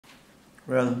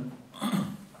Well,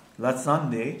 last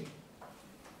Sunday,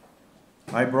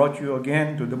 I brought you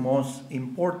again to the most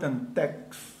important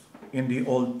text in the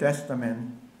Old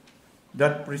Testament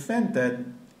that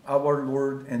presented our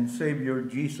Lord and Savior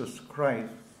Jesus Christ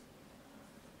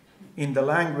in the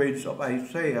language of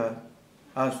Isaiah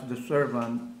as the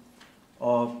servant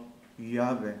of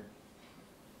Yahweh.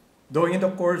 Though in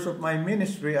the course of my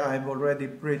ministry I have already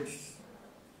preached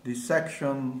this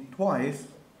section twice,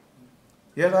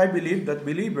 yet I believe that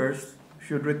believers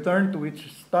should return to its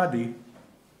study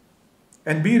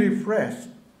and be refreshed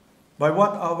by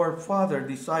what our Father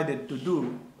decided to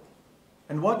do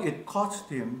and what it cost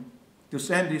him to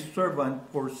send his servant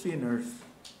for sinners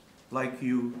like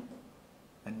you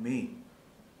and me.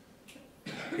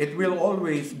 It will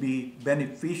always be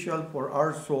beneficial for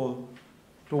our soul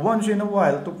to once in a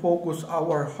while to focus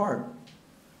our heart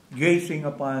gazing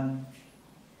upon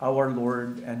our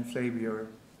Lord and Savior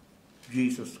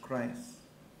Jesus Christ.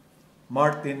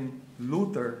 Martin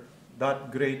Luther,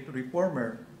 that great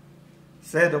reformer,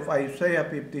 said of Isaiah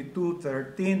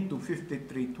 52:13 to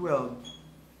 53:12,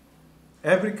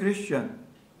 every Christian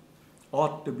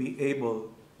ought to be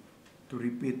able to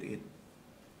repeat it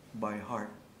by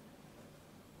heart.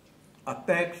 A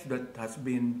text that has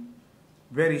been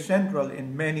very central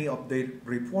in many of the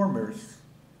reformers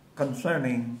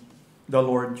concerning the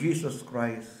Lord Jesus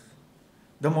Christ,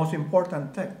 the most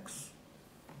important text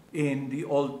in the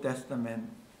Old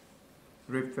Testament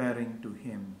referring to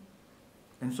him.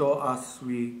 And so as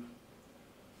we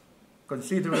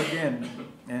consider again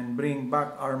and bring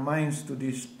back our minds to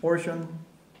this portion,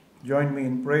 join me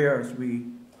in prayer as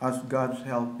we ask God's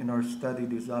help in our study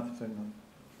this afternoon.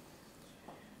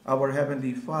 Our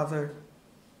Heavenly Father,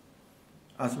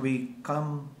 as we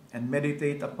come and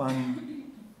meditate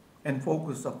upon and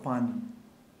focus upon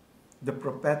the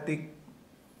prophetic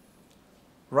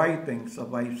writings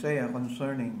of Isaiah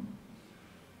concerning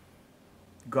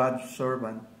God's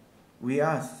servant, we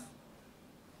ask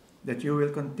that you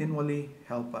will continually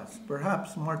help us.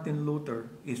 Perhaps Martin Luther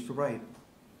is right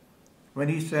when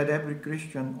he said every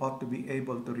Christian ought to be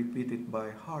able to repeat it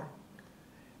by heart,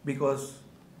 because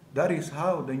that is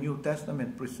how the New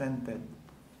Testament presented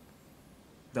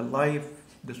the life,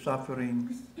 the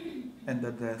sufferings, and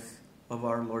the death of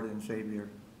our Lord and Savior,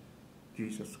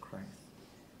 Jesus Christ.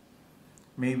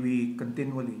 May we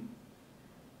continually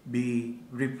be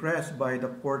refreshed by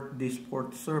this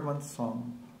fourth servant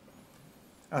song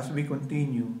as we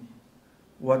continue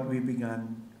what we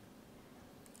began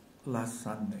last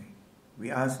Sunday. We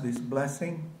ask this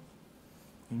blessing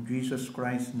in Jesus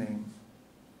Christ's name.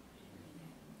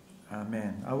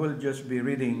 Amen. I will just be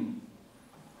reading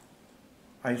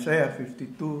Isaiah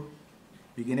 52,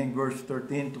 beginning verse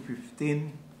 13 to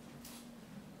 15.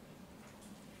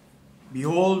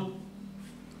 Behold,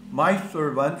 my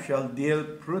servant shall deal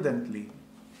prudently.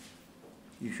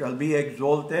 He shall be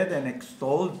exalted and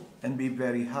extolled and be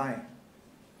very high.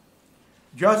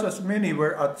 Just as many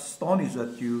were astonished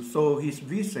at you, so his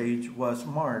visage was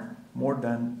marred more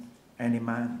than any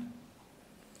man.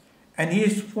 And he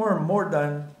is formed more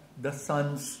than the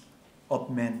sons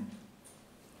of men.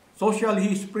 So shall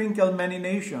he sprinkle many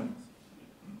nations.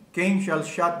 Kings shall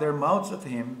shut their mouths at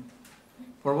him,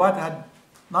 for what had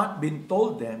not been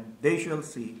told them, they shall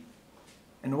see,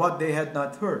 and what they had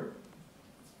not heard,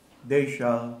 they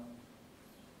shall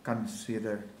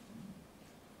consider.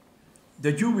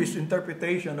 The Jewish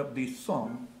interpretation of this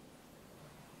song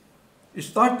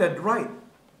started right,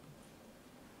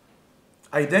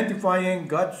 identifying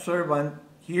God's servant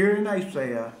here in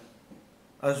Isaiah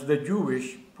as the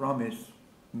Jewish promised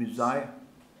Messiah.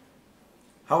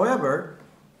 However,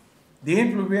 the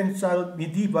influential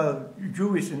medieval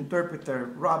Jewish interpreter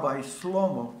Rabbi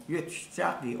Shlomo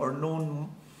Yitzhaki, or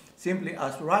known simply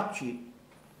as Rashi,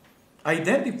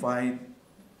 identified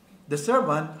the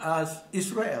servant as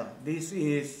Israel. This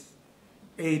is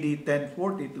AD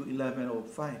 1040 to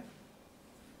 1105.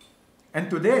 And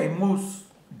today, most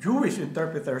Jewish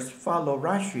interpreters follow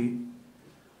Rashi,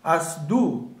 as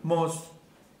do most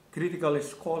critical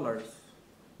scholars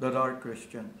that are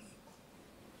Christians.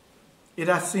 It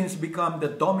has since become the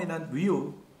dominant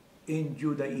view in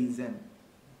Judaism.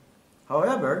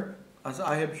 However, as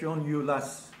I have shown you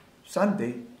last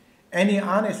Sunday, any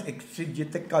honest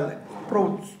exegetical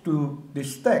approach to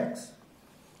this text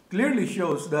clearly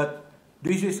shows that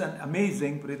this is an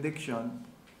amazing prediction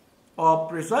of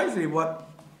precisely what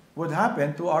would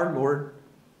happen to our Lord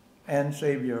and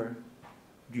Savior,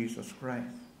 Jesus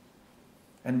Christ.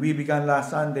 And we began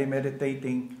last Sunday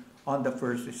meditating on the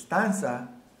first stanza,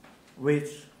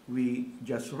 which we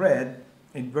just read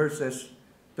in verses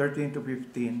 13 to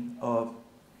 15 of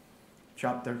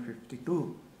chapter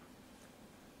 52.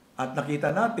 At nakita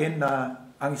natin na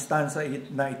ang stanza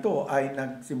na ito ay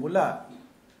nagsimula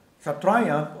sa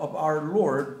triumph of our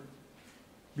Lord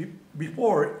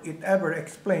before it ever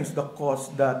explains the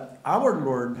cost that our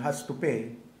Lord has to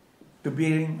pay to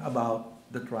bring about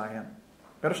the triumph.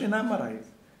 Pero sinamarize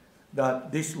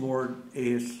that this Lord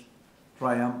is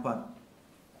triumphant.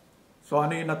 So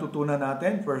ano yung natutunan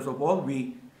natin? First of all,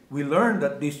 we learn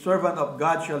that this servant of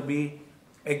God shall be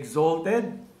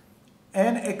exalted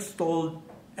and extolled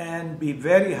and be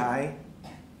very high,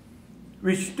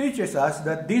 which teaches us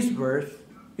that this verse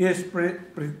is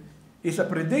a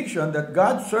prediction that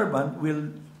God's servant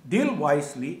will deal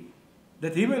wisely,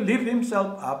 that he will lift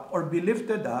himself up or be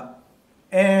lifted up,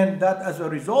 and that as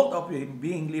a result of him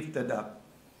being lifted up,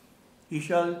 he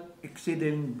shall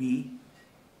exceedingly be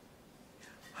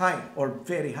high or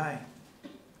very high.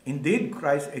 Indeed,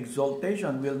 Christ's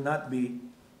exaltation will not be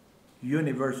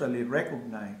universally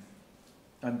recognized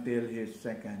until His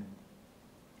second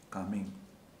coming.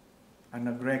 Ang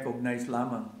nag-recognize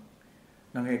lamang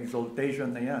ng exaltation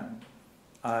na yan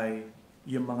ay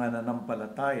yung mga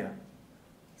nanampalataya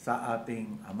sa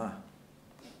ating Ama.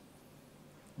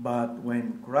 But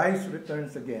when Christ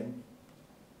returns again,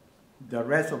 the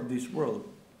rest of this world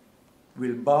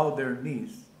will bow their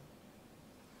knees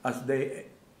as they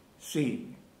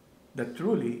see that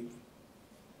truly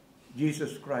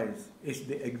Jesus Christ is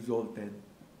the exalted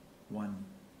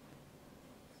one.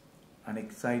 An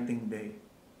exciting day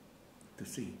to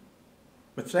see.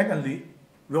 But secondly,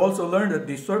 we also learn that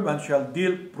the servant shall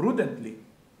deal prudently,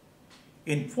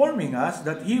 informing us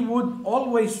that he would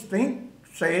always think,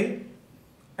 say,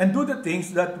 and do the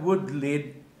things that would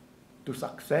lead to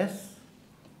success,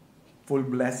 full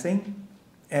blessing,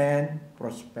 and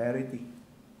prosperity.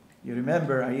 You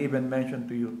remember, I even mentioned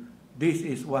to you, this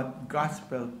is what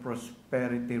gospel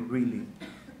prosperity really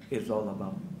is all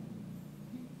about.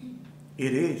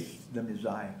 It is the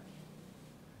Messiah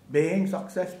being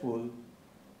successful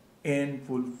in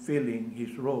fulfilling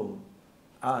his role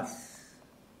as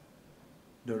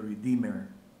the Redeemer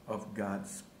of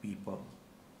God's people.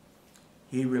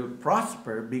 He will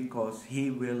prosper because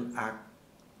he will act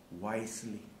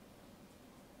wisely.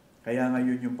 Kaya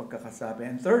ngayon yung pagkakasabi.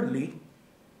 And thirdly,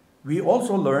 we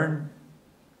also learn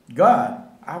God,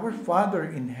 our Father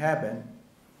in heaven,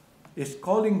 is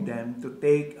calling them to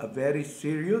take a very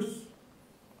serious,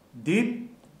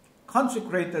 deep,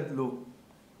 consecrated look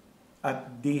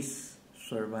at this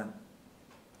servant.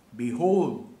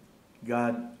 Behold,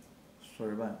 God's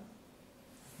servant.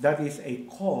 That is a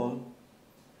call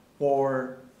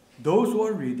for those who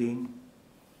are reading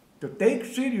to take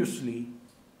seriously,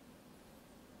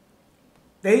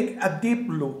 take a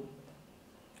deep look,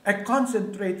 a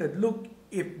concentrated look,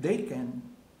 if they can,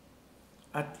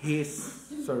 at his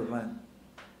servant.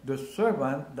 The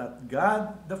servant that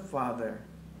God the Father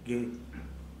gave.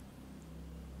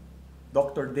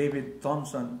 Dr. David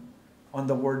Thompson on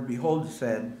the word behold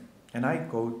said, and I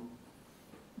quote,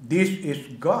 "This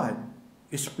is God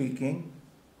speaking,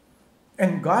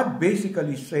 and God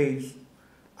basically says,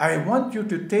 I want you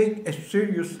to take a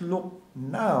serious look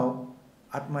now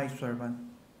at my servant."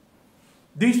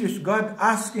 This is God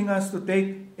asking us to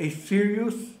take a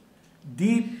serious,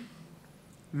 deep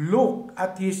look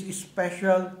at His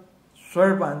special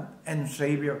servant and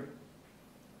Savior.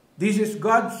 This is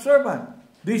God's servant.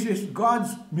 This is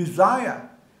God's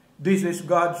Messiah. This is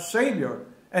God's Savior.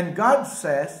 And God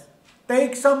says,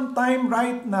 take some time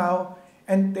right now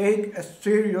and take a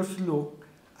serious look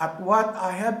at what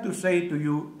I have to say to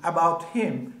you about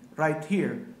Him right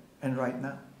here and right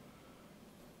now.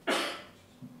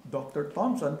 Dr.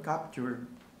 Thompson captured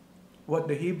what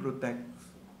the Hebrew text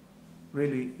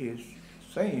really is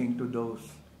saying to those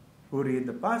who read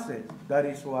the passage. That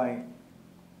is why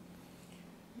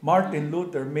Martin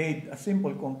Luther made a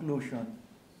simple conclusion,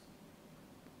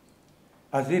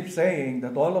 as if saying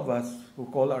that all of us who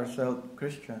call ourselves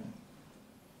Christians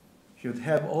should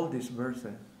have all these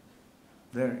verses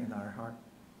there in our heart,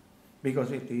 because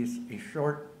it is a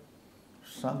short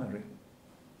summary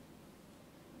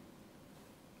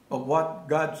of what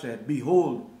God said.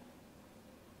 Behold,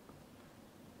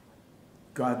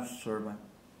 God's servant.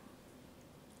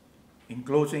 In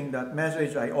closing that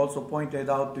message, I also pointed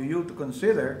out to you to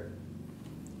consider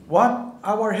what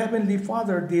our Heavenly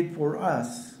Father did for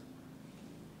us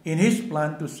in His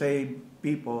plan to save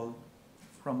people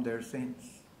from their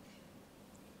sins.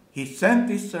 He sent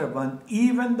His servant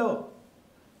even though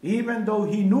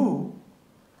He knew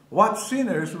what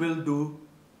sinners will do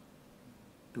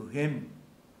to Him.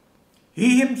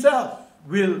 He Himself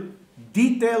will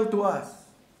detail to us.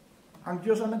 Ang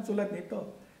Diyos ang nagsulat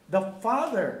nito. The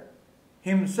Father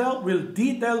Himself will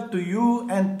detail to you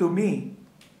and to me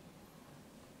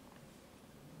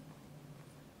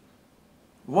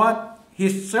what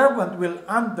his servant will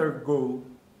undergo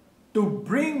to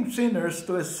bring sinners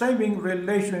to a saving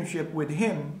relationship with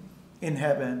him in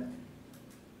heaven.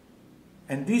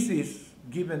 And this is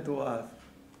given to us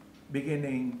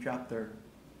beginning chapter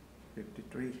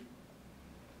 53.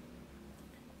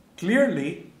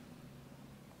 Clearly,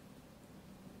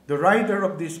 the writer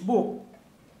of this book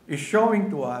is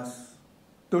showing to us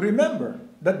to remember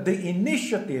that the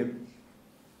initiative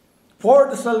for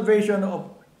the salvation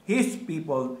of his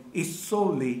people is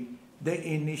solely the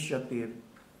initiative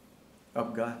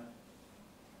of God.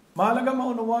 Mahalaga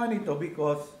maunawaan ito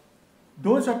because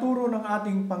doon sa turo ng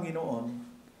ating Panginoon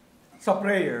sa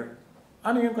prayer,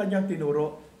 ano yung kanyang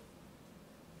tinuro?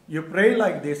 You pray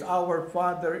like this, Our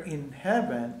Father in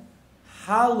heaven,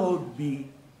 hallowed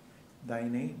be thy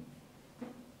name.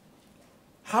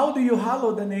 How do you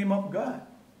hallow the name of God?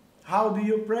 How do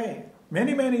you pray?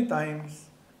 Many, many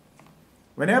times,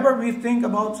 whenever we think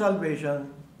about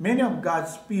salvation, many of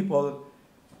God's people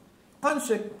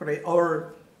consecrate,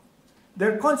 or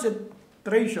their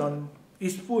concentration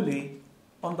is fully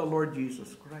on the Lord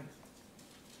Jesus Christ.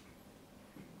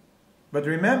 But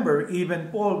remember, even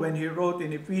Paul, when he wrote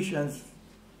in Ephesians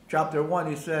chapter 1,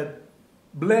 he said,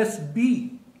 Blessed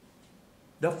be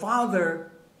the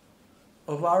Father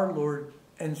of our Lord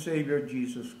and Savior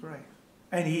Jesus Christ.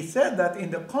 And he said that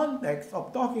in the context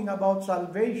of talking about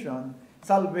salvation,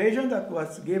 salvation that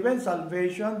was given,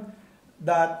 salvation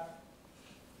that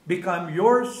become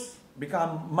yours,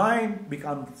 become mine,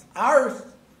 becomes ours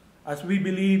as we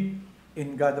believe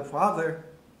in God the Father.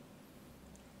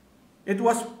 It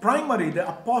was primarily the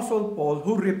Apostle Paul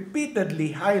who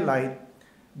repeatedly highlighted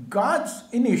God's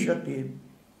initiative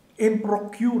in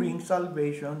procuring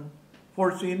salvation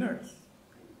for sinners.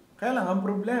 Kaya lang ang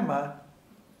problema,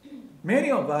 many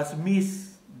of us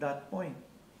miss that point.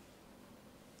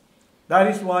 That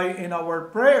is why in our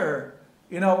prayer,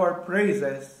 in our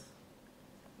praises,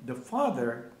 the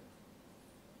Father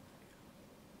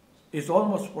is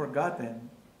almost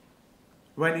forgotten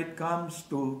when it comes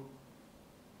to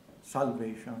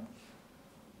salvation.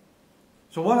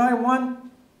 So what I want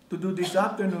to do this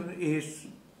afternoon is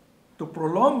to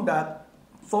prolong that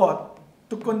thought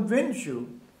to convince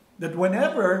you that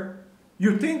whenever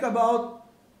you think about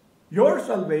your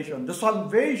salvation, the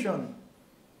salvation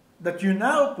that you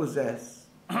now possess,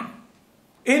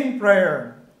 in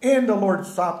prayer, in the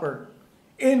Lord's Supper,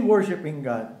 in worshiping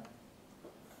God,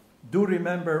 do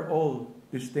remember all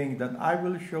these things that I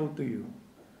will show to you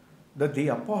that the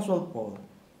Apostle Paul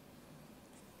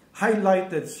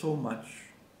highlighted so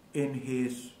much in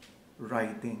his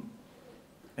writing.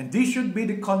 And this should be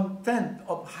the content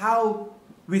of how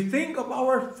we think of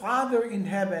our Father in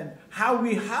heaven, how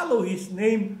we hallow his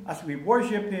name as we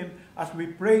worship him, as we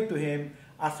pray to him,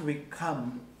 as we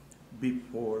come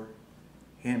before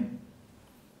him.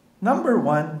 Number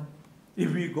one,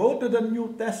 if we go to the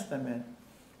New Testament,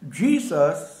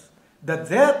 Jesus, the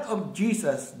death of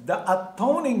Jesus, the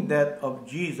atoning death of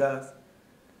Jesus,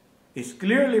 is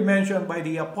clearly mentioned by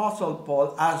the Apostle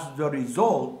Paul as the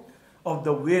result of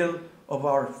the will of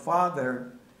our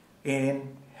Father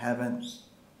in heaven.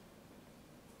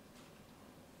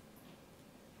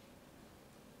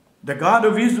 The God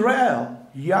of Israel,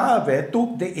 Yahweh,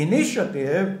 took the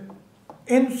initiative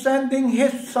in sending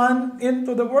his Son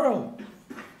into the world.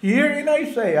 Here in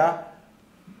Isaiah,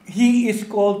 he is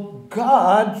called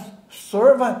God's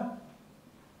servant.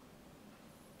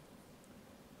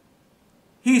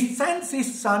 He sends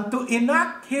his Son to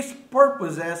enact his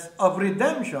purposes of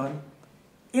redemption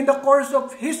in the course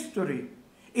of history,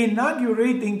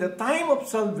 inaugurating the time of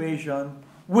salvation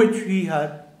which he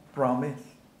had promised.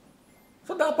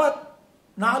 So dapat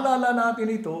naalala natin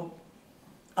ito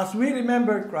as we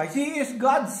remember Christ. He is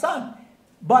God's Son,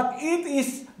 but it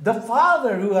is the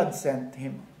Father who had sent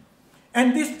him.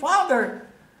 And this Father,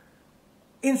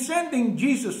 in sending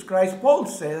Jesus Christ, Paul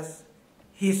says,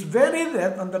 his very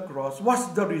death on the cross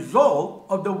was the result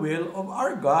of the will of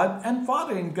our God and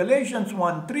Father. In Galatians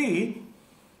 1:3,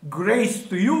 grace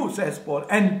to you, says Paul,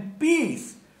 and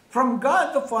peace from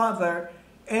God the Father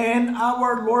and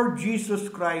our Lord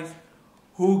Jesus Christ,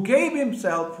 who gave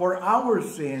himself for our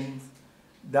sins,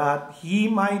 that he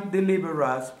might deliver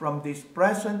us from this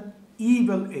present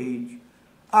evil age,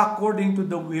 according to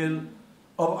the will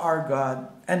of our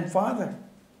God and Father.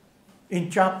 In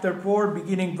chapter 4,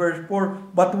 beginning verse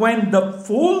 4, but when the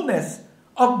fullness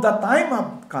of the time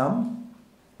had come,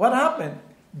 what happened?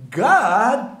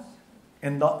 God,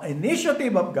 in the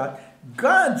initiative of God,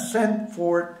 God sent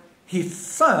forth his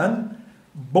Son,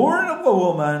 born of a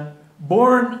woman,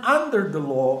 born under the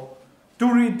law, to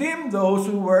redeem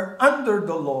those who were under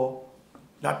the law,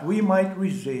 that we might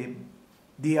receive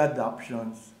the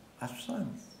adoptions as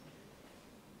sons.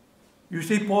 You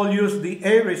see, Paul used the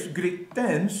aorist Greek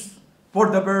tense for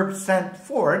the verb sent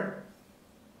forth.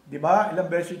 Diba? Ilang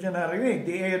beses niya narinig.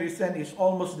 The aorist tense is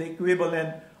almost the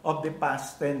equivalent of the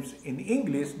past tense in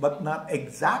English, but not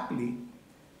exactly.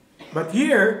 But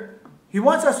here, he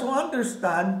wants us to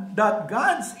understand that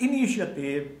God's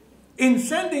initiative in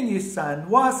sending His Son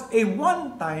was a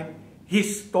one-time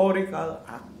historical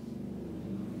act.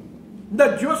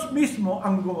 Na Diyos mismo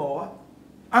ang gumawa,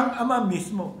 ang Ama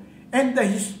mismo. And the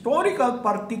historical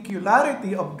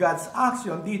particularity of God's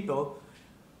action dito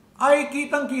ay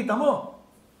kitang-kita mo.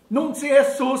 Nung si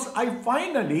Jesus ay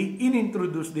finally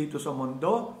inintroduce dito sa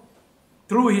mundo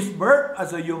through His birth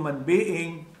as a human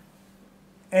being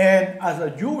and as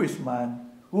a Jewish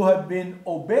man who had been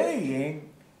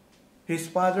obeying His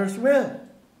Father's will.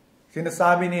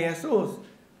 Sinasabi ni Jesus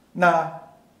na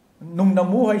nung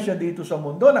namuhay siya dito sa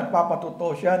mundo,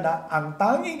 nagpapatuto siya na ang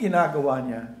tanging ginagawa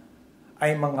niya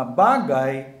ay mga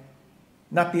bagay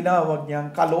na tinawag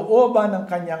niyang kalooban ng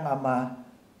kanyang Ama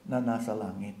na nasa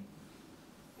langit.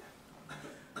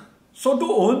 So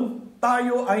doon,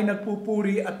 tayo ay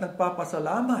nagpupuri at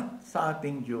nagpapasalamat sa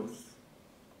ating Diyos.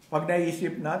 Pag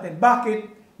naisip natin, bakit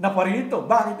naparito?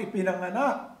 Bakit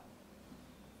ipinanganak?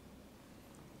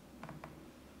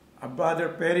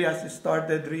 Brother Perry has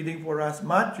started reading for us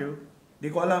Matthew.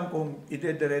 Di ko alam kung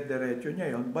idedire-diretso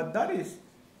niya yon, but that is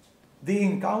the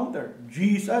encounter.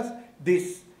 Jesus,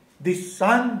 this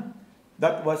Son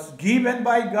that was given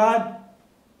by God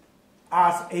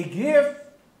as a gift,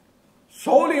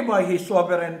 solely by His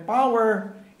sovereign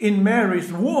power in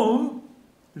Mary's womb,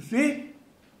 you see,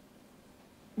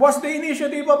 was the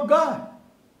initiative of God.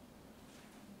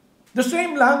 The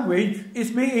same language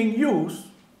is being used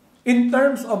in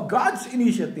terms of God's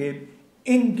initiative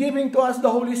in giving to us the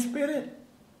Holy Spirit.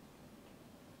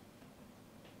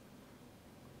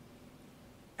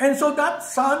 And so that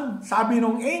Son, sabi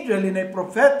nung angel in a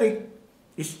prophetic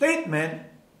statement,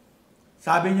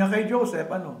 sabi niya kay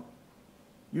Joseph,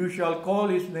 you shall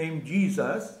call His name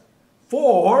Jesus,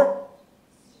 for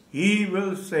He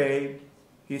will save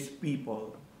His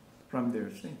people from their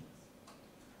sins.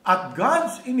 At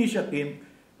God's initiative,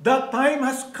 the time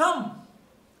has come.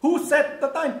 Who set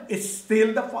the time? It's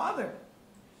still the Father.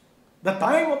 The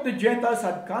time of the Gentiles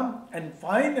had come, and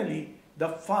finally,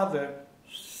 the Father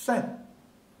sent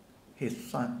His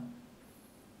Son.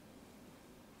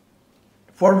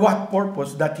 For what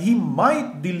purpose? That He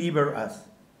might deliver us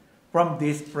from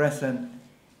this present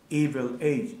evil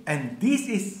age. And this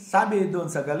is, sabi doon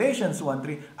sa Galatians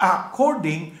 1:3,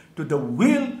 according to the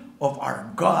will of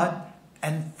our God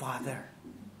and Father.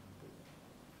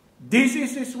 This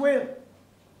is His will.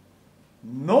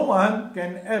 No one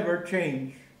can ever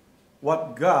change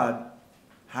what God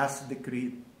has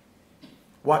decreed,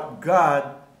 what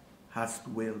God has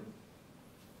willed.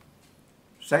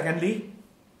 Secondly,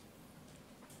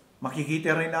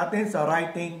 makikita rin natin sa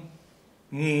writing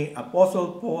ni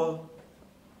Apostle Paul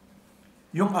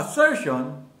yung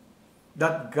assertion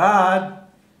that God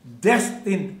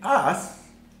destined us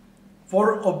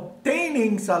for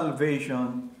obtaining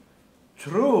salvation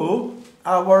through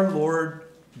our Lord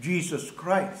Jesus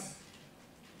Christ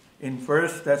in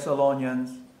 1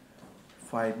 Thessalonians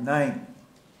 5:9.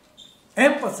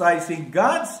 Emphasizing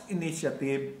God's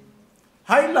initiative,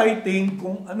 highlighting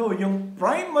kung ano yung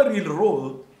primary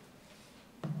role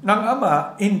ng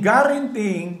Ama in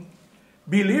guaranteeing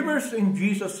believers in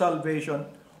Jesus' salvation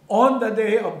on the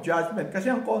day of judgment.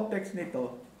 Kasi ang context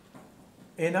nito,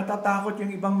 natatakot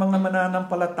yung ibang mga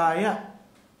mananampalataya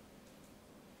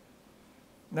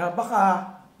na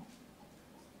baka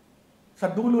sa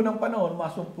dulo ng panahon,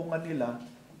 masumpungan nila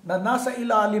na nasa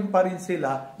ilalim pa rin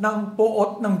sila ng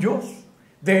poot ng Diyos.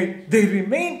 They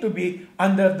remain to be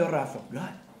under the wrath of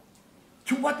God.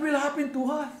 So what will happen to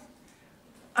us?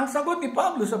 Ang sagot ni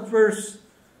Pablo sa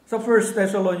 1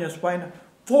 Thessalonians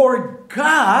 5, for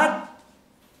God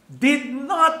did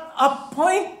not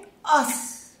appoint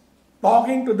us,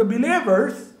 talking to the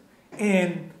believers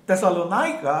in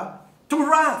Thessalonica, to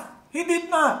wrath. He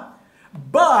did not.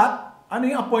 But, ano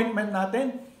yung appointment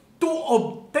natin? To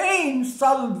obtain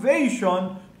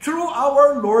salvation through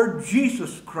our Lord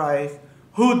Jesus Christ,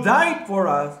 who died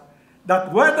for us,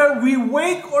 that whether we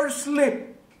wake or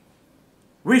sleep,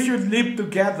 we should live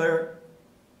together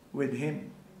with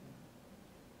Him.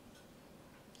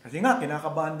 Kasi nga,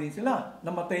 kinakabahan din sila.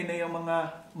 Namatay na yung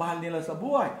mga mahal nila sa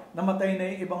buhay. Namatay na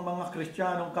yung ibang mga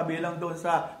Kristiyanong kabilang doon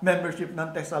sa membership ng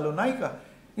Thessalonica.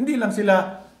 Hindi lang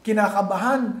sila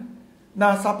kinakabahan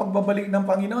na sa pagbabalik ng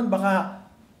Panginoon, baka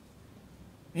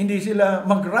hindi sila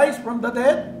mag-rise from the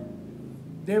dead.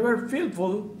 They were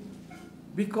fearful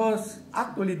Because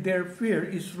actually their fear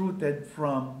is rooted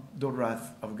from the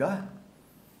wrath of God.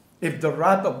 If the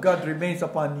wrath of God remains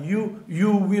upon you,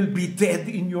 you will be dead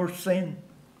in your sin.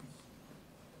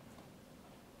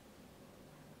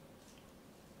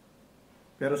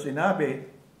 Pero sinabi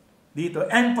dito,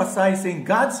 emphasizing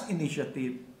God's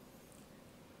initiative,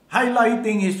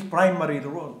 highlighting His primary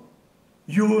role.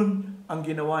 Yun ang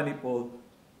ginawa ni Paul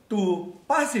to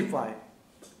pacify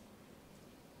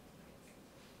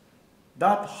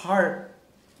that heart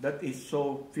that is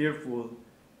so fearful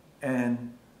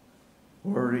and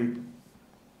worried.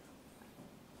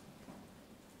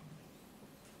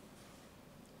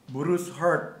 Bruce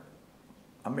Hurt,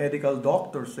 a medical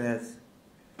doctor, says,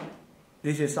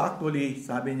 this is actually,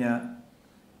 sabi niya,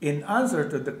 in answer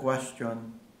to the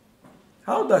question,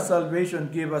 how does salvation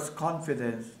give us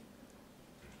confidence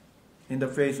in the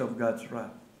face of God's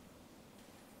wrath?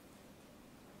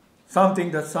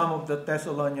 Something that some of the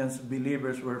Thessalonians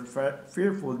believers were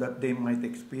fearful that they might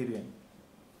experience.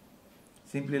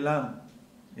 Simple lang,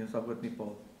 yung sagot ni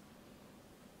Paul.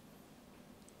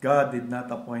 God did not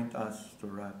appoint us to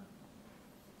wrath.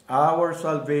 Our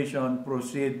salvation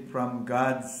proceeds from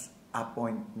God's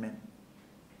appointment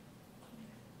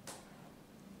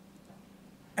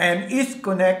and is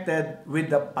connected with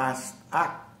the past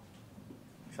act.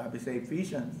 Sabi sa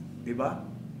Ephesians, di ba?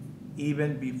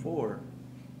 Even before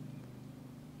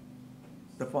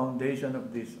the foundation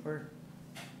of this earth.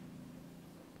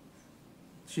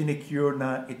 Sinecure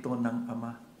na ito ng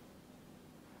Ama.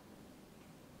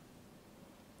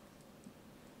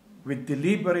 With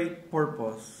deliberate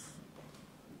purpose,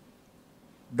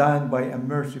 done by a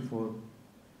merciful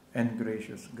and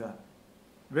gracious God.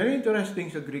 Very interesting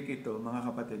sa Greek ito,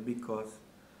 mga kapatid, because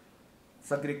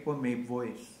sa Greek po may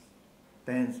voice,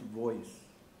 tense voice.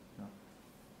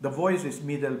 The voice is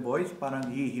middle voice, parang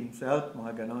he himself,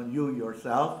 mga ganon, you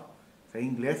yourself, sa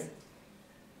English.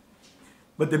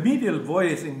 But the middle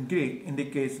voice in Greek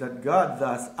indicates that God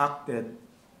thus acted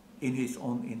in His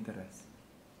own interest.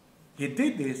 He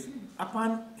did this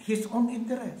upon His own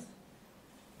interest.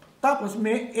 Tapos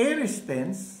may aorist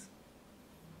tense,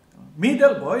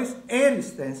 middle voice,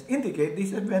 aorist tense, indicate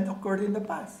this event occurred in the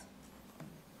past.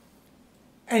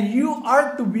 And you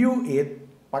are to view it,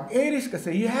 pag aorist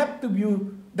kasi, you have to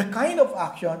view the kind of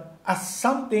action as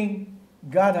something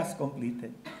God has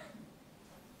completed.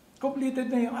 Completed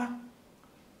na yung act.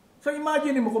 So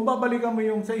imagine mo, kung babalikan mo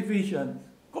yung sa Ephesians,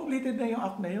 completed na yung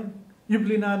act na yun. Yung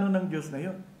plinano ng Diyos na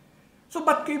yun. So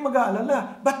ba't kayo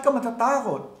mag-aalala? Ba't ka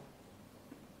matatakot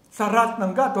sa wrath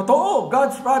ng God? Totoo,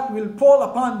 God's wrath will fall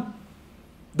upon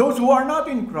those who are not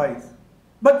in Christ.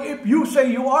 But if you say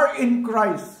you are in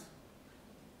Christ,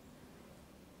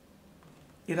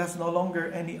 it has no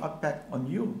longer any effect on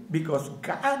you because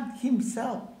God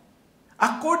Himself,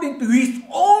 according to His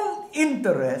own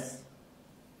interest,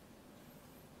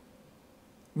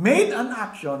 made an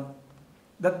action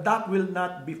that will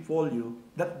not befall you,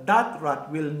 that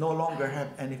wrath will no longer have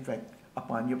any effect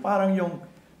upon you. Parang yung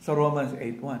sa Romans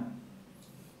 8:1.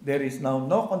 There is now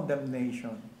no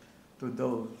condemnation to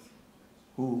those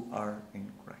who are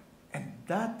in Christ. And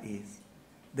that is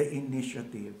the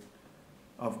initiative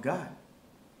of God.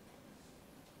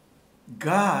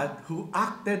 God, who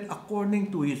acted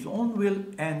according to His own will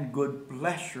and good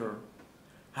pleasure,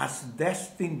 has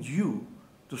destined you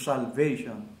to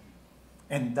salvation.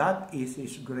 And that is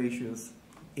His gracious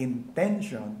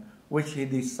intention which He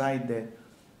decided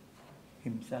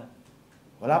Himself.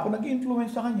 Wala po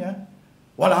nag-influence sa Kanya.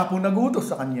 Wala po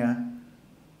nag-utos sa Kanya.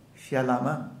 Siya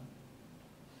lamang.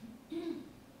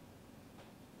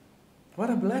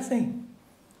 What a blessing.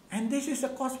 And this is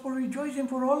a cause for rejoicing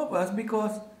for all of us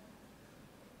because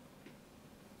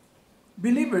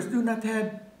believers do not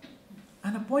have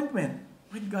an appointment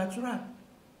with God's wrath.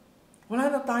 Wala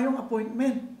na tayong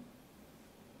appointment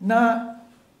na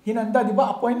hinanda, di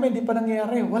ba? Appointment, di pa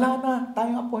nangyayari. Wala na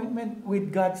tayong appointment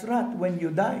with God's wrath when you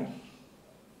die.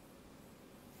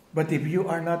 But if you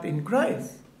are not in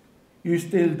Christ, you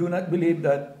still do not believe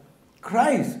that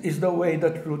Christ is the way,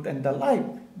 the truth, and the life,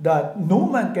 that no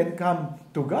man can come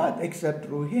to God except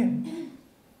through Him.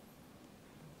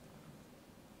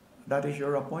 That is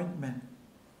your appointment.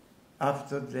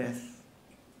 After death,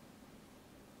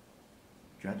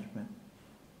 judgment.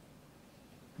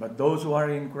 But those who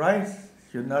are in Christ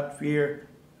should not fear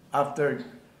after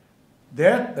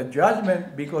death, the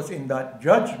judgment, because in that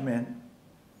judgment,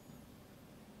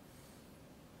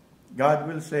 God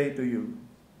will say to you,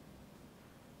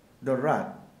 the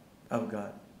wrath of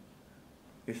God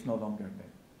is no longer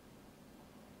there.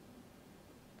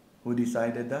 Who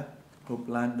decided that? Who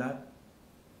planned that?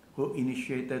 Who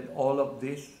initiated all of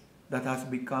this that has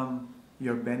become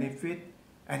your benefit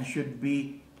and should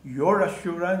be your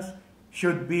assurance,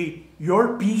 should be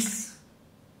your peace.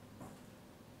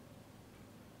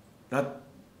 That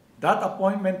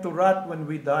appointment to wrath when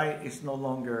we die is no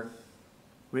longer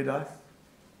with us.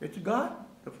 It's God,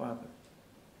 the Father.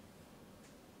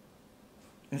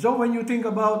 And so when you think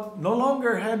about no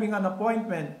longer having an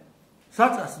appointment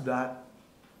such as that,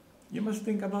 you must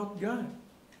think about God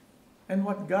and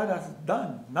what God has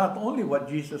done. Not only what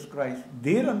Jesus Christ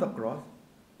did on the cross,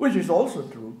 which is also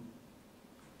true,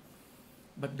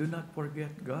 but do not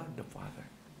forget God the Father.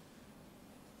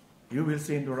 You will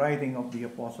see in the writing of the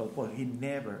Apostle Paul, he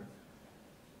never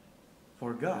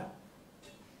forgot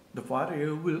the Father.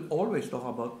 He will always talk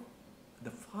about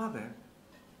the Father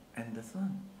and the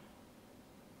Son.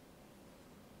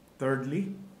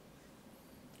 Thirdly,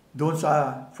 doon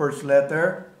sa first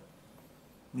letter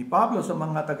ni Pablo sa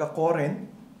mga taga-Corinth,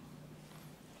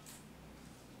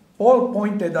 Paul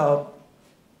pointed out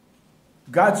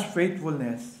God's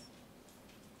faithfulness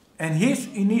and His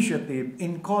initiative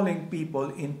in calling people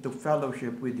into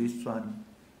fellowship with His Son,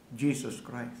 Jesus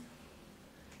Christ.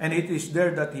 And it is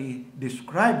there that he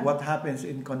described what happens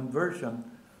in conversion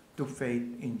to faith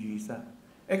in Jesus.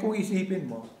 Eh kung isipin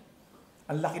mo,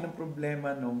 ang laki ng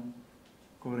problema ng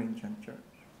Corinthian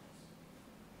church.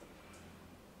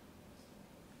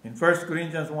 In 1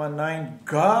 Corinthians 1:9,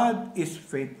 God is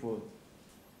faithful,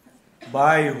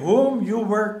 by whom you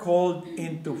were called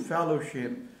into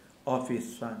fellowship of His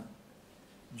Son,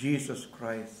 Jesus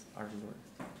Christ our Lord.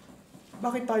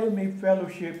 Bakit tayo may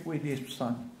fellowship with His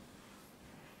Son?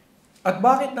 At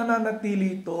bakit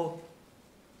nananatili ito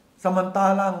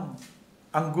samantalang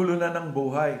ang gulo na ng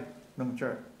buhay ng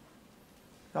church?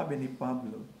 Sabi ni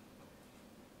Pablo,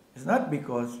 it's not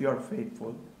because you're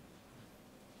faithful.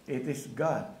 It is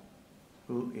God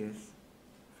who is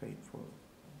faithful,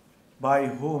 by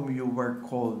whom you were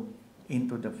called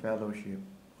into the fellowship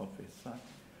of His Son.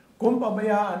 Kung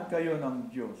pabayaan kayo ng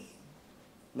Diyos,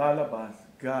 lalabas,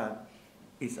 God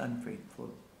is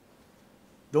unfaithful.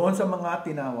 Doon sa mga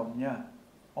tinawag niya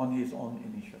on His own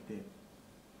initiative.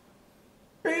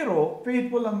 Pero,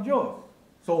 faithful ang Diyos.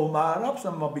 So, umaharap sa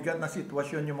mabigat na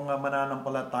sitwasyon yung mga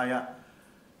mananampalataya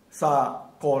sa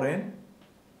Corinth,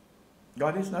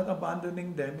 God is not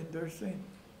abandoning them in their sin.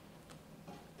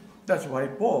 That's why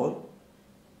Paul,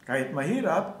 kahit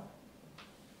mahirap,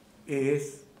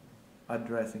 is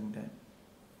addressing them.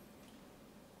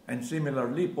 And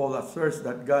similarly, Paul asserts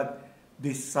that God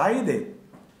decided,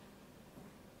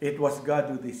 it was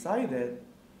God who decided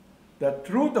that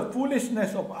through the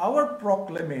foolishness of our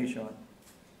proclamation,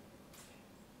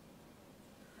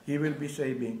 He will be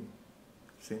saving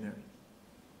sinners.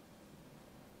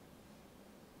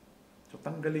 So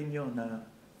tanggalin nyo na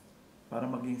para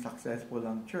maging successful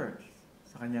ang church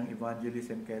sa kanyang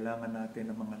evangelism, kailangan natin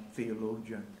ng mga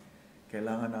theologian.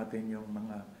 Kailangan natin yung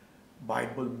mga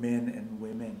Bible men and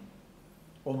women.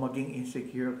 O maging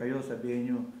insecure kayo, sabihin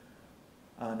nyo,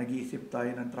 nag-iisip tayo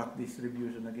ng tract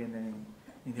distribution again,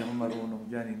 hindi ako marunong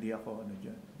dyan, hindi ako ano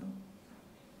dyan. No?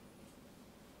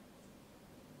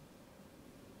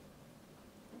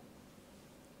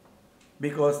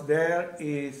 Because there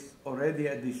is already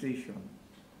a decision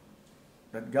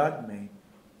that God made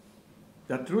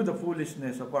that through the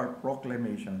foolishness of our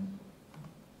proclamation,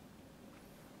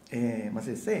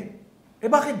 masisave.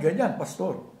 Bakit ganyan,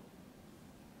 Pastor?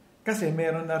 Kasi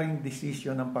meron na ring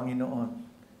decision ng Panginoon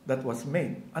that was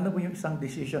made. Ano ba yung isang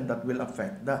decision that will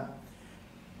affect that?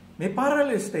 May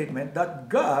parallel statement that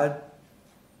God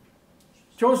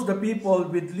chose the people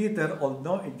with little or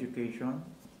no education,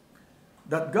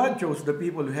 that God chose the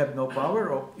people who have no power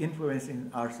or influence in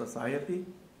our society,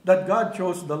 that God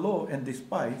chose the low and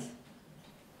despised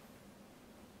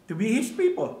to be His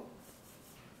people.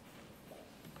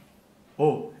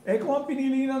 Kung ang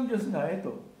pinili ng Diyos na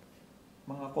ito,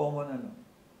 mga common ano,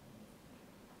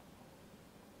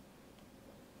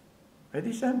 di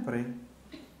siyempre,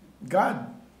 God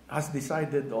has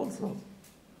decided also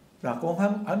na kung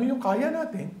ano yung kaya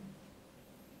natin,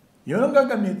 yun ang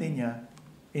gagamitin niya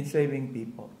in saving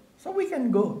people. So we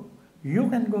can go. You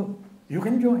can go. You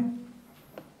can join.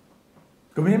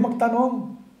 Kung may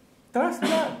magtanong, trust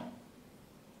God.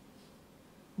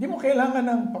 Hindi mo kailangan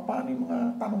ng paano yung mga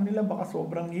tanong nila, baka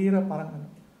sobrang hirap, parang ano.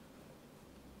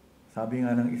 Sabi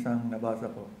nga ng isang nabasa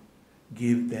ko,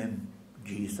 give them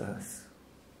Jesus.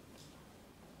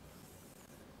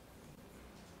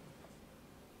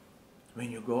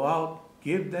 When you go out,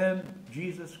 give them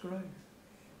Jesus Christ.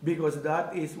 Because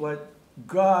that is what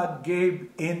God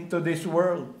gave into this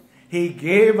world. He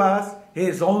gave us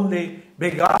His only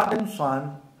begotten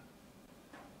Son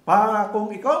para kung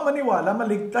ikaw maniwala,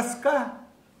 maligtas ka.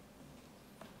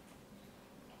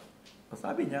 So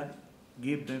sabi niya,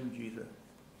 give them Jesus.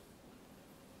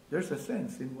 There's a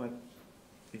sense in what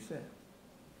he said.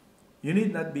 You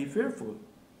need not be fearful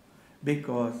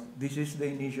because this is the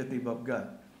initiative of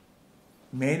God.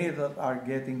 Many that are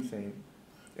getting saved.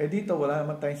 Dito wala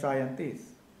naman tayong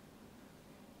scientists.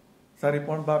 Sa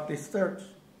Reformed Baptist Church,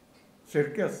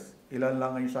 circus, ilan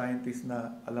lang yung scientist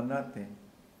na alam natin.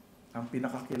 Ang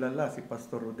pinakakilala si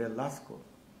Pastor Rodel Lasco.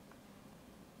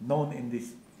 Known in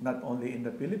this, not only in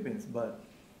the Philippines, but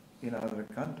in other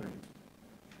countries.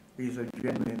 He is a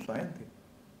genuine scientist.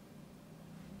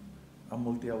 A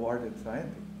multi-awarded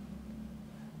scientist.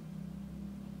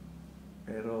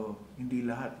 Pero hindi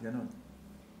lahat ganun.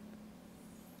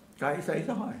 Kaya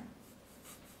isa-isa ka eh.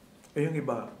 Yung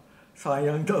iba,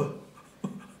 sayang daw.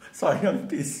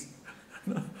 Scientist.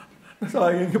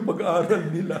 Nasayang yung pag-aaral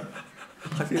nila.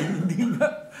 Kasi hindi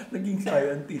nga naging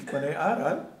scientist. Panay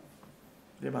aral.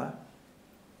 Diba?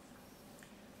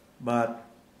 But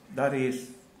that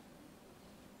is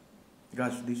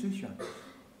God's decision.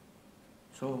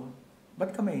 So,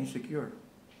 ba't ka may insecure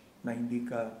na hindi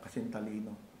ka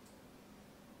kasintalino?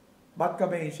 Ba't ka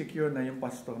may insecure na yung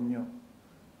pastor nyo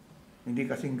hindi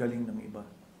kasing galing ng iba?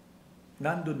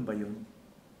 Nandun ba yun?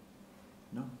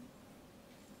 No.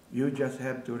 You just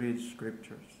have to read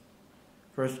scriptures.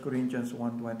 1 Corinthians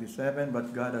 1:27,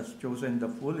 but God has chosen the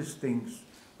foolish things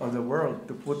of the world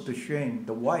to put to shame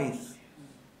the wise.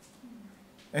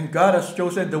 And God has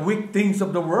chosen the weak things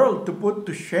of the world to put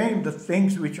to shame the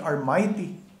things which are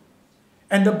mighty.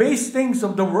 And the base things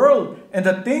of the world and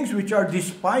the things which are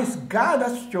despised, God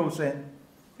has chosen.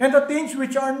 And the things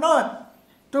which are not,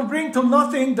 to bring to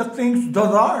nothing the things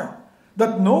that are,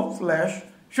 that no flesh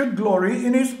should glory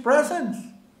in His presence.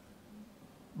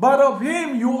 But of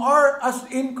Him you are as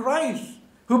in Christ,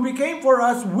 who became for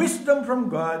us wisdom from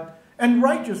God, and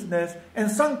righteousness, and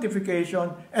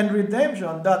sanctification, and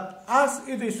redemption, that as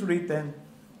it is written,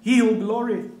 He who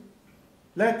glorieth,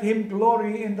 let him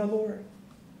glory in the Lord.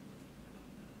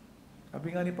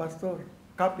 Sabi nga ni Pastor,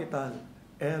 capital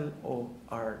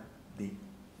L-O-R-D.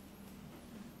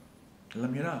 Alam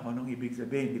niyo na kung anong ibig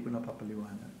sabihin, hindi ko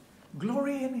napapaliwanag.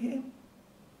 Glory in Him.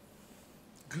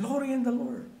 Glory in the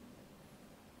Lord.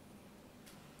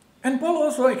 And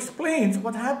Paul also explains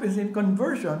what happens in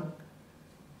conversion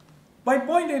by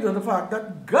pointing to the fact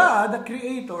that God, the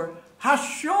Creator, has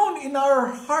shown in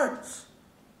our hearts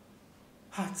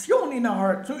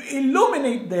to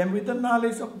illuminate them with the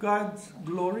knowledge of God's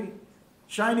glory,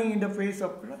 shining in the face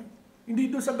of Christ. Hindi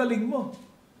doon sa galing mo.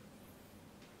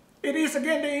 It is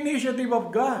again the initiative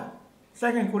of God.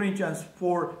 2 Corinthians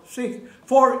 4:6.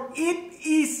 For it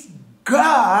is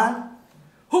God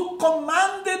who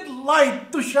commanded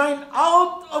light to shine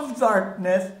out of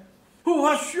darkness, who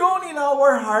has shown in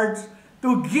our hearts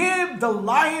to give the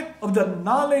light of the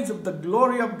knowledge of the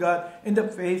glory of God in the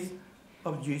face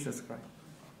of Jesus Christ.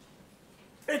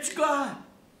 It's God.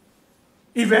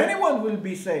 If anyone will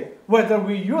be saved, whether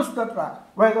we use the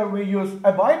tract, whether we use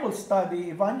a Bible study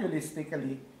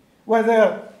evangelistically,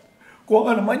 whether kung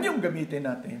ano man yung gamitin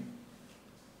natin,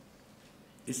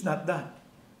 it's not that.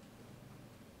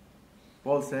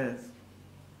 Paul says,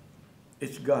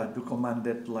 it's God who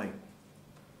commanded light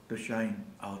to shine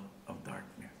out of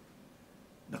darkness.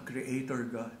 The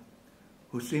Creator God,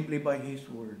 who simply by His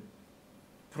word,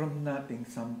 from nothing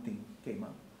something came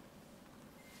out.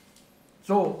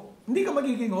 So, hindi ka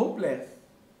magiging hopeless.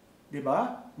 Di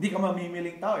ba? Hindi ka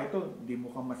mamimiling tao. Ito, hindi mo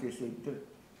ka masisave to.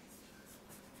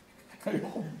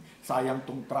 Sayang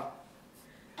tong truck.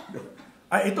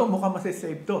 Ay, ito, mukhang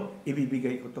masisave to.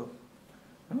 Ibibigay ko to.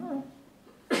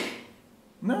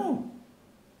 No.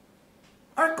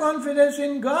 Our confidence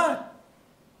in God.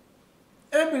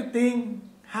 Everything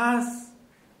has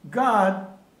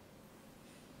God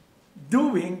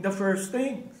doing the first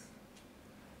things.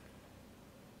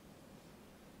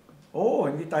 Oh,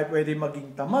 hindi tayo pwede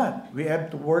maging tamad. We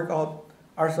have to work out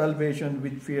our salvation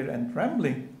with fear and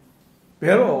trembling.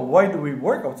 Pero why do we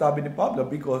work out? Sabi ni Pablo,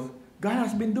 because God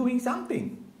has been doing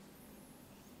something.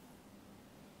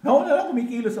 Nauna lang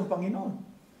kumikilos ang Panginoon.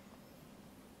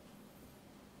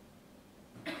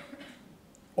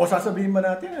 O sasabihin ba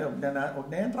natin, huwag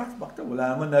na yan, trucks back to.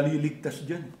 Wala naman naliligtas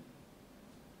dyan.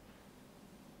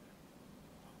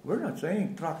 We're not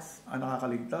saying trucks ang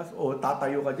nakakaligtas. O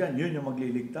tatayo ka dyan, yun yung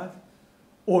magliligtas.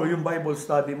 O yung Bible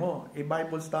study mo,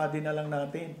 Bible study na lang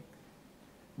natin.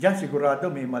 Diyan sigurado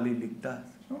may maliligtas.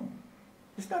 No.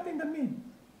 It's not in the mean.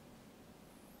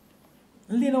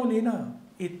 Linaw-linaw.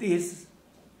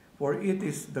 For it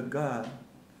is the God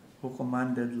who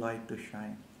commanded light to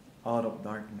shine out of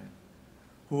darkness,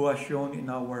 who has shown in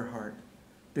our heart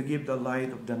to give the light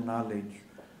of the knowledge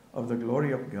of the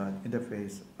glory of God in the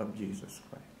face of Jesus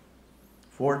Christ.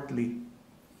 Fourthly,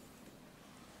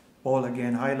 Paul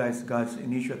again highlights God's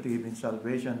initiative in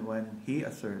salvation when he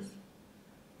asserts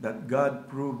that God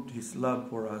proved his love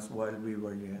for us while we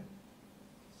were yet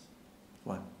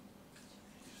what?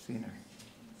 Sinners.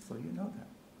 So you know that.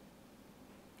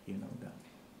 You know that.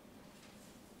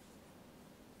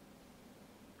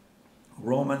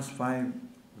 Romans 5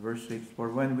 verse 6, for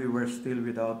when we were still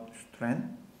without strength,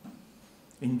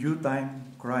 in due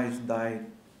time Christ died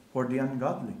for the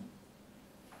ungodly.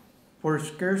 For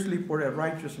scarcely for a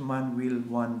righteous man will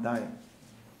one die.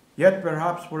 Yet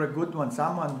perhaps for a good one,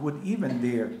 someone would even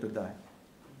dare to die.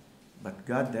 But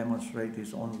God demonstrated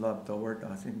his own love toward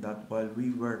us in that while we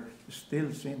were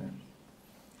still sinners,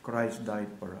 Christ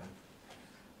died for us.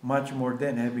 Much more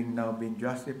then, having now been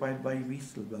justified by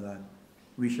his blood,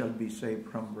 we shall be saved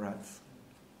from wrath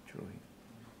through him.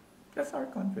 That's our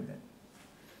confidence.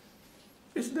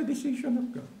 It's the decision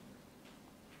of God.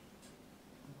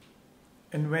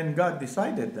 And when God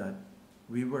decided that,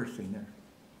 we were sinners.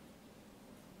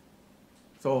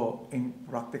 So, in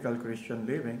practical Christian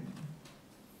living,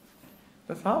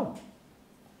 that's how.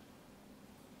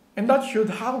 And that should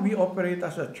how we operate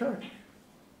as a church.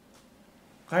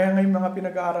 Kaya ngayon mga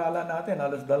pinag-aaralan natin,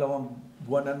 alas 2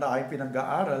 buwan na ay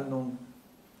pinag-aaral nung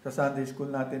sa Sunday school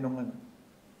natin nung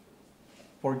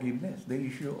forgiveness, the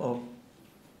issue of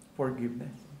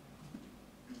forgiveness.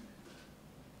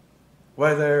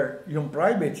 Whether yung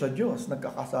private sa Diyos,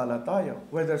 nagkakasala tayo,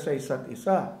 whether sa isa't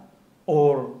isa,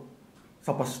 or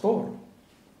sa pastor,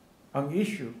 ang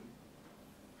issue.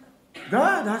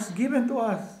 God has given to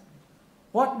us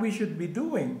what we should be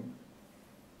doing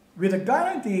with a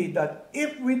guarantee that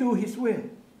if we do His will,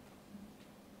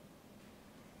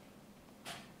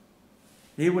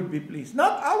 He would be pleased.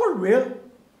 Not our will,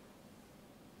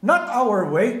 not our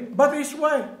way, but His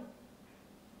way.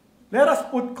 Let us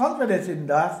put confidence in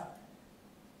that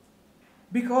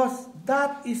because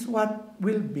that is what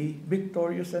will be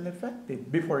victorious and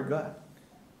effective before God.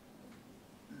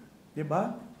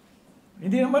 Diba?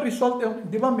 Hindi naman result,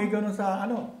 diba may ganun sa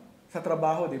sa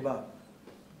trabaho, diba?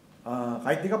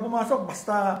 Kahit di ka pumasok,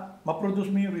 basta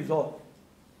ma-produce mo yung result.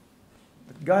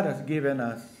 But God has given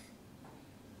us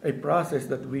a process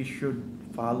that we should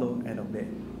follow and obey.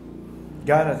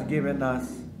 God has given us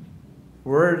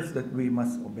words that we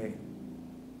must obey.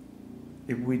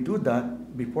 If we do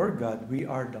that before God, we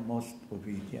are the most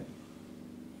obedient.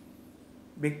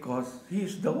 Because He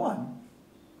is the one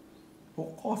who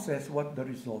causes what the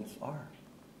results are.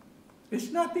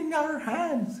 It's not in our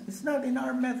hands. It's not in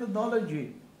our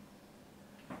methodology.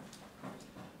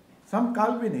 Some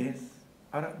Calvinists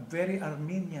are very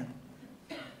Arminian.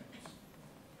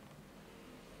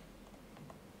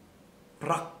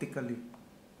 Practically.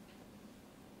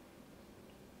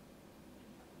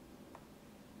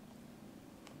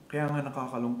 Kaya nga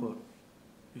nakakalungkot.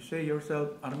 You say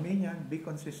yourself, Arminian, be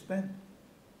consistent.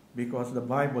 Because the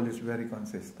Bible is very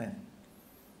consistent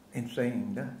in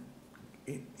saying that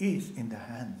it is in the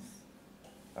hands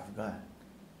of God.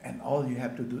 And all you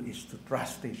have to do is to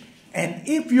trust Him. And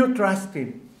if you trust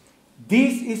Him,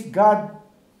 this is God's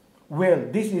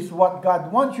will. This is what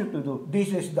God wants you to do.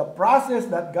 This is the process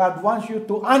that God wants you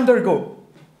to undergo.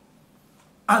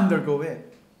 Undergo it.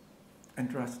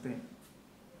 And trust Him.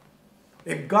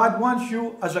 If God wants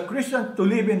you as a Christian to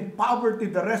live in poverty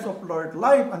the rest of your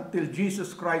life until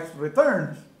Jesus Christ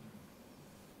returns,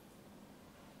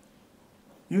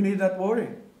 you need not worry.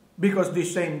 Because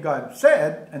this same God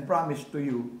said and promised to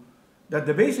you that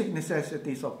the basic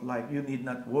necessities of life, you need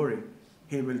not worry.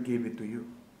 He will give it to you.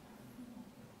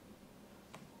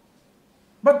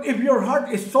 But if your heart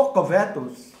is so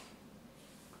covetous,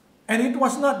 and it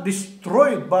was not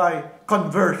destroyed by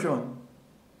conversion,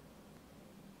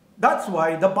 that's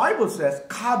why the Bible says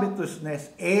covetousness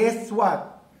is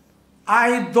what?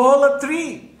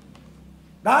 Idolatry.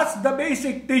 That's the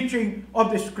basic teaching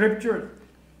of the Scriptures.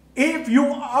 If you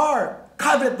are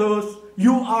covetous,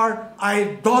 you are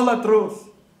idolatrous.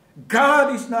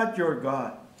 God is not your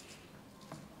God.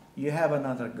 You have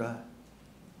another God.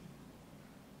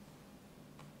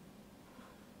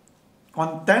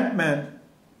 Contentment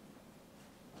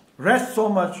rests so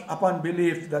much upon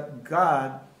belief that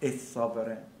God is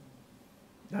sovereign.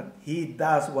 That He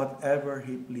does whatever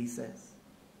He pleases.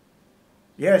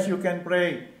 Yes, you can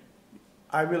pray.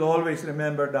 I will always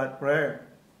remember that prayer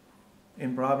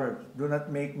in Proverbs. Do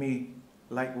not make me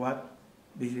like what?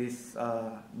 This is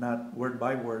not word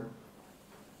by word.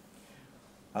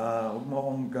 Huwag mo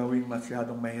akong gawing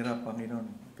masyadong mahirap, Panginoon.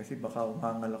 Kasi baka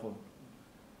umangal ako.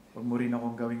 Huwag mo rin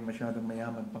akong gawing masyadong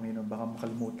mayaman, Panginoon. Baka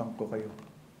makalimutan ko kayo.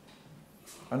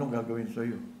 Anong gagawin sa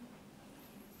iyo?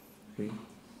 See?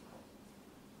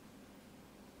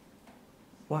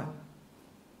 What?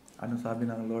 Ano sabi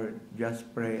ng Lord? Just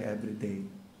pray every day.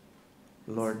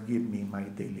 Lord, give me my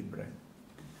daily bread.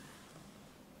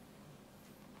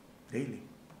 Daily.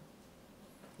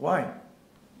 Why?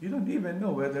 You don't even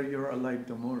know whether you're alive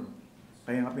tomorrow.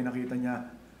 Kaya nga pinakita niya,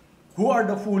 who are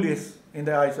the foolish in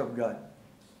the eyes of God?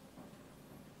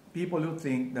 People who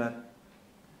think that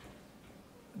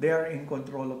they are in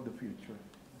control of the future.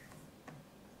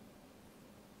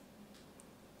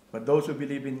 But those who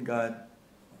believe in God,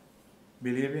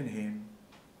 believe in Him,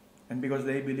 and because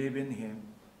they believe in Him,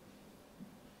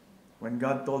 when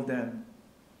God told them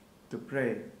to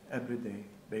pray every day,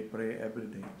 they pray every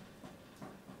day.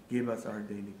 Give us our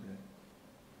daily bread.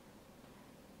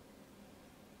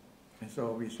 And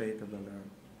so we say to the Lord,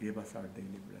 give us our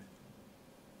daily bread.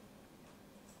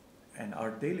 And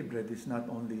our daily bread is not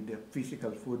only the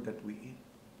physical food that we eat.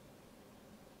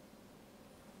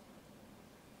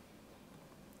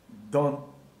 Don't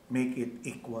make it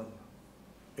equal.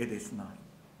 It is not.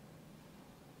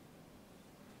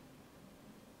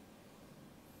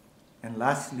 And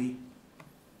lastly,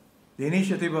 the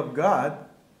initiative of God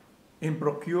in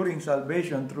procuring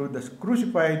salvation through the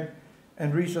crucified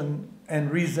and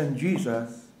risen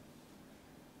Jesus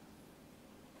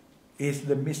is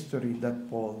the mystery that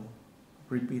Paul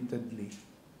repeatedly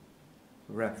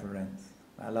referenced.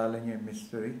 Naalala niyo yung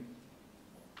mystery?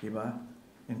 Diba?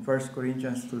 In 1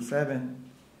 Corinthians 2:7,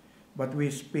 but we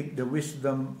speak the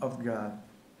wisdom of God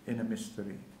in a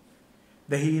mystery.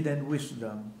 The hidden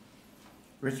wisdom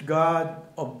which God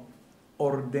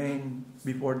ordained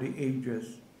before the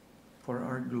ages for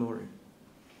our glory.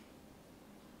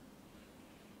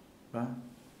 Huh?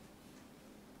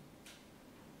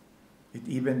 It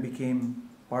even became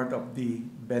part of the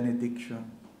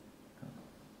benediction.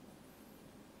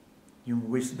 Yung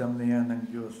wisdom na yan ng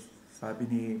Diyos, sabi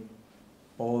ni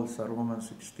Paul sa Romans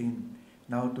 16,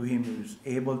 now to Him who is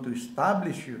able to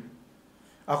establish you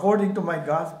according to my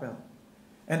gospel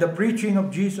and the preaching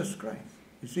of Jesus Christ.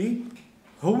 You see?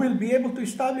 Who will be able to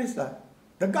establish that?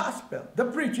 The gospel, the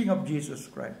preaching of Jesus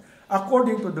Christ,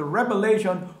 according to the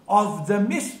revelation of the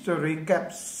mystery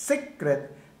kept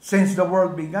secret since the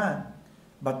world began,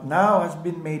 but now has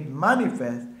been made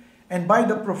manifest, and by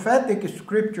the prophetic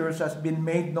scriptures has been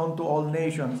made known to all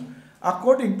nations,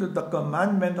 according to the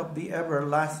commandment of the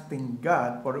everlasting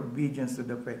God for obedience to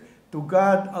the faith. To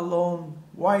God alone,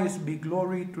 wise be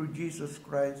glory through Jesus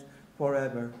Christ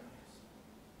forever.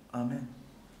 Amen.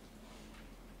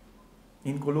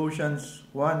 In Colossians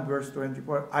 1 verse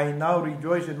 24, I now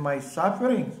rejoice in my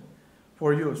sufferings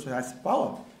for you, says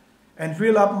Paul, and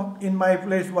fill up in my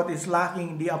place what is lacking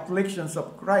in the afflictions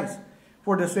of Christ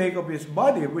for the sake of His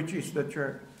body, which is the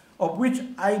church, of which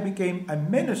I became a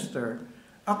minister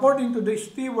according to the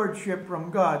stewardship from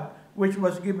God, which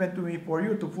was given to me for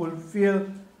you to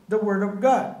fulfill the word of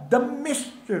God, the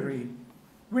mystery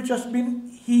which has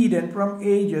been hidden from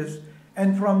ages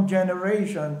and from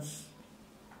generations,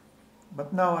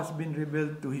 but now has been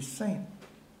revealed to His saint.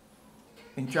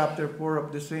 In chapter 4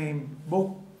 of the same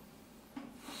book,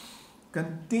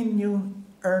 continue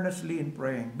earnestly in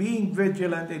praying, being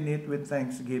vigilant in it with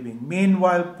thanksgiving.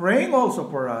 Meanwhile, praying also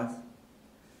for us,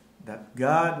 that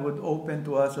God would open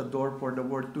to us a door for the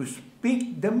word to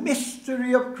speak the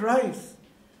mystery of Christ,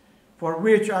 for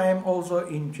which I am also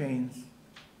in chains,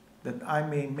 that I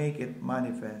may make it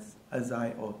manifest as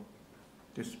I ought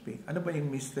to speak. Ano ba yung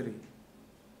mystery?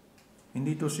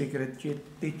 Hindi to secret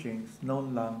teachings,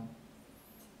 known lang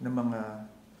ng mga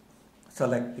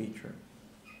select teacher.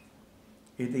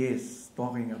 It is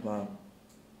talking about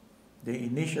the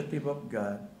initiative of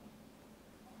God,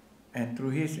 and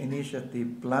through His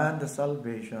initiative plan the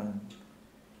salvation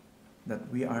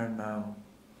that we are now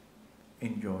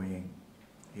enjoying.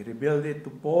 He revealed it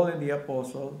to Paul and the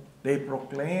apostle. They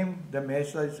proclaimed the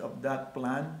message of that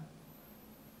plan,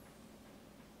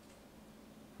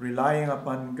 relying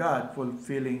upon God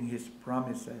fulfilling His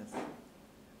promises,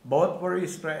 both for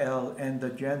Israel and the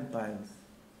Gentiles,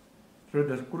 through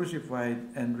the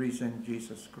crucified and risen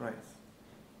Jesus Christ,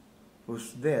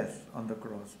 whose death on the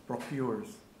cross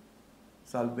procures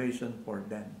salvation for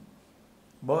them,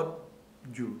 both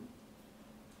Jew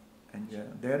and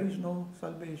Gentile. There is no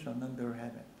salvation under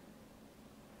heaven.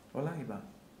 Walang iba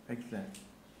except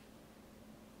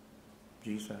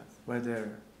Jesus,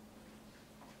 whether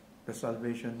the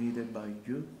salvation needed by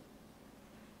Jews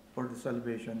or the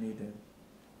salvation needed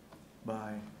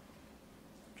by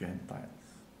Gentiles.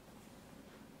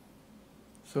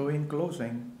 So in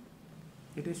closing,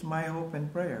 it is my hope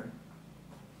and prayer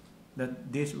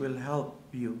that this will help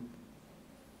you.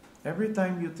 Every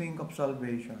time you think of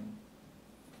salvation,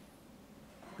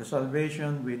 the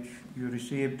salvation which you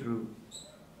received through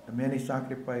the many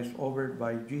sacrifices offered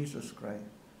by Jesus Christ,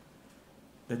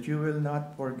 that you will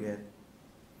not forget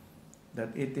that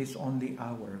it is only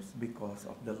ours because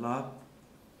of the love,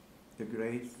 the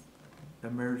grace,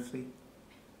 the mercy,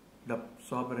 the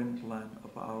sovereign plan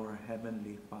of our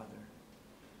Heavenly Father.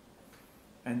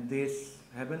 And this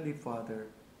Heavenly Father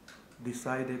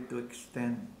decided to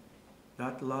extend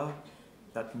that love,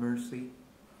 that mercy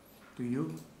to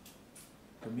you,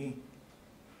 to me.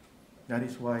 That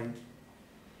is why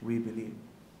we believe.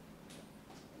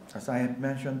 As I have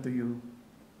mentioned to you,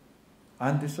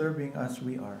 undeserving as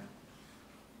we are,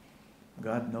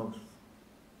 God knows.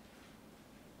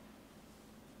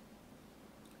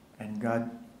 And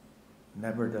God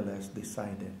nevertheless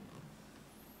decided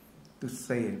to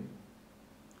save.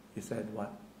 He said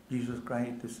what? Jesus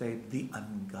Christ to save the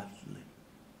ungodly.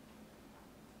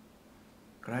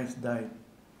 Christ died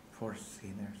for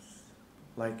sinners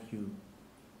like you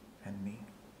and me.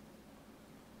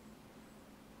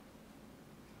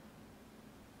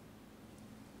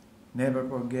 Never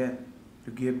forget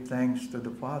to give thanks to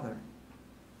the Father,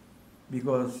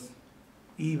 because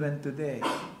even today,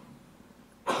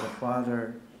 the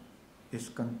Father is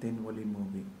continually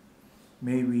moving.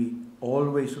 May we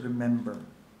always remember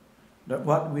that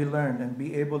what we learned and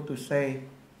be able to say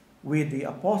with the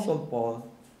Apostle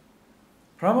Paul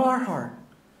from our heart,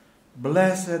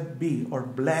 blessed be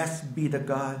the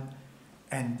God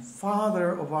and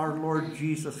Father of our Lord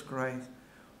Jesus Christ,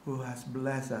 who has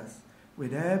blessed us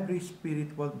with every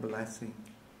spiritual blessing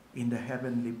in the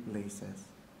heavenly places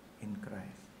in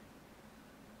Christ.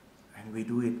 And we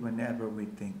do it whenever we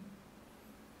think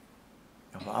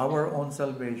of our own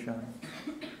salvation,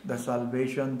 the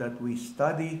salvation that we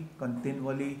study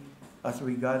continually as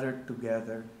we gather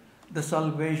together, the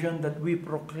salvation that we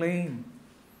proclaim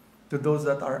to those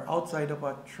that are outside of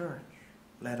our church.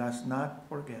 Let us not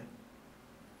forget.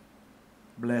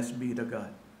 Blessed be the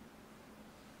God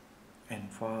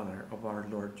and Father of our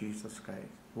Lord Jesus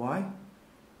Christ. Why?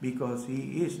 Because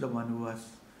He is the one who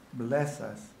has blessed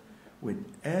us with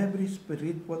every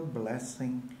spiritual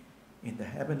blessing in the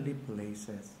heavenly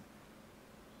places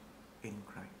in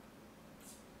Christ.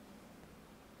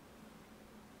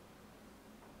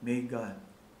 May God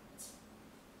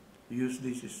use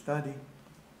this study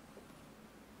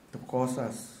to cause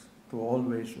us to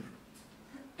always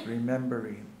remember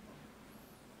Him,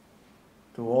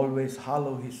 to always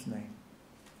hallow His name,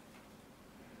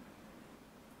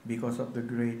 because of the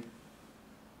great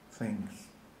things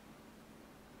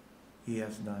He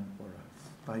has done for us.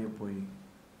 Tayo po'y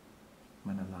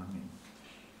manalangin.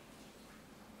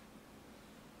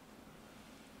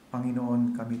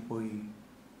 Panginoon, kami po'y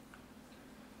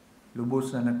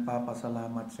lubos na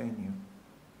nagpapasalamat sa inyo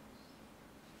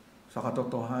sa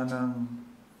katotohanang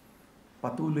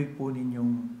patuloy po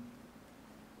ninyong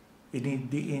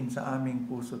inidiin sa aming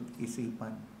puso't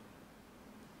isipan.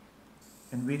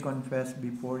 And we confess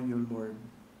before you, Lord,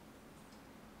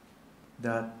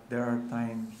 that there are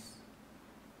times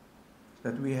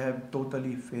that we have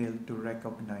totally failed to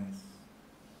recognize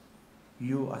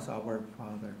you as our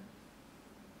Father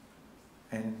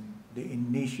and the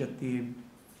initiative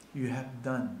you have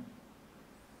done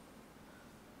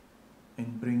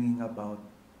in bringing about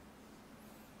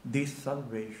this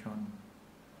salvation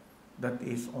that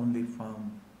is only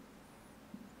found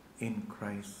in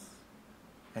Christ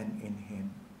and in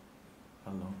Him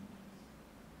alone.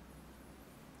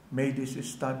 May this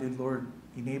study, Lord,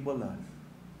 enable us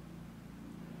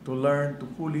to learn to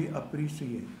fully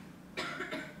appreciate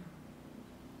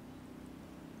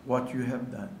what you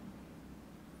have done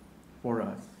for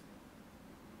us,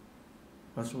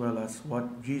 as well as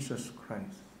what Jesus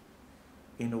Christ,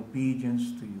 in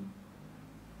obedience to you,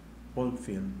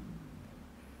 fulfilled,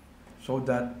 so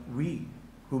that we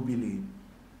who believe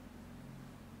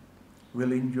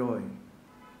will enjoy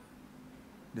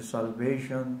the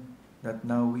salvation that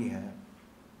now we have,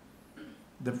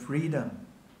 the freedom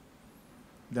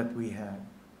that we have,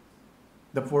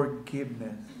 the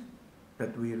forgiveness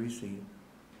that we receive,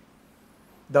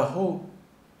 the hope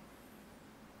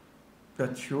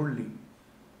that surely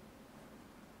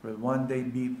will one day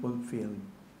be fulfilled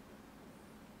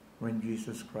when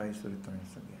Jesus Christ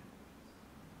returns again.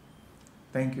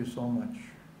 Thank you so much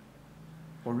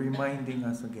for reminding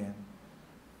us again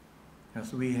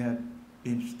as we have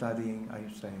been studying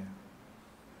Isaiah.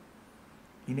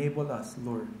 Enable us,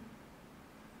 Lord,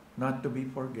 not to be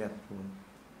forgetful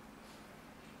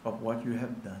of what you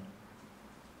have done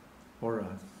for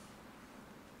us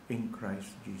in Christ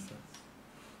Jesus.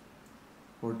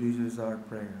 For this is our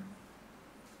prayer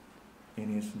in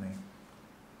His name.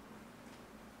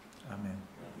 Amen.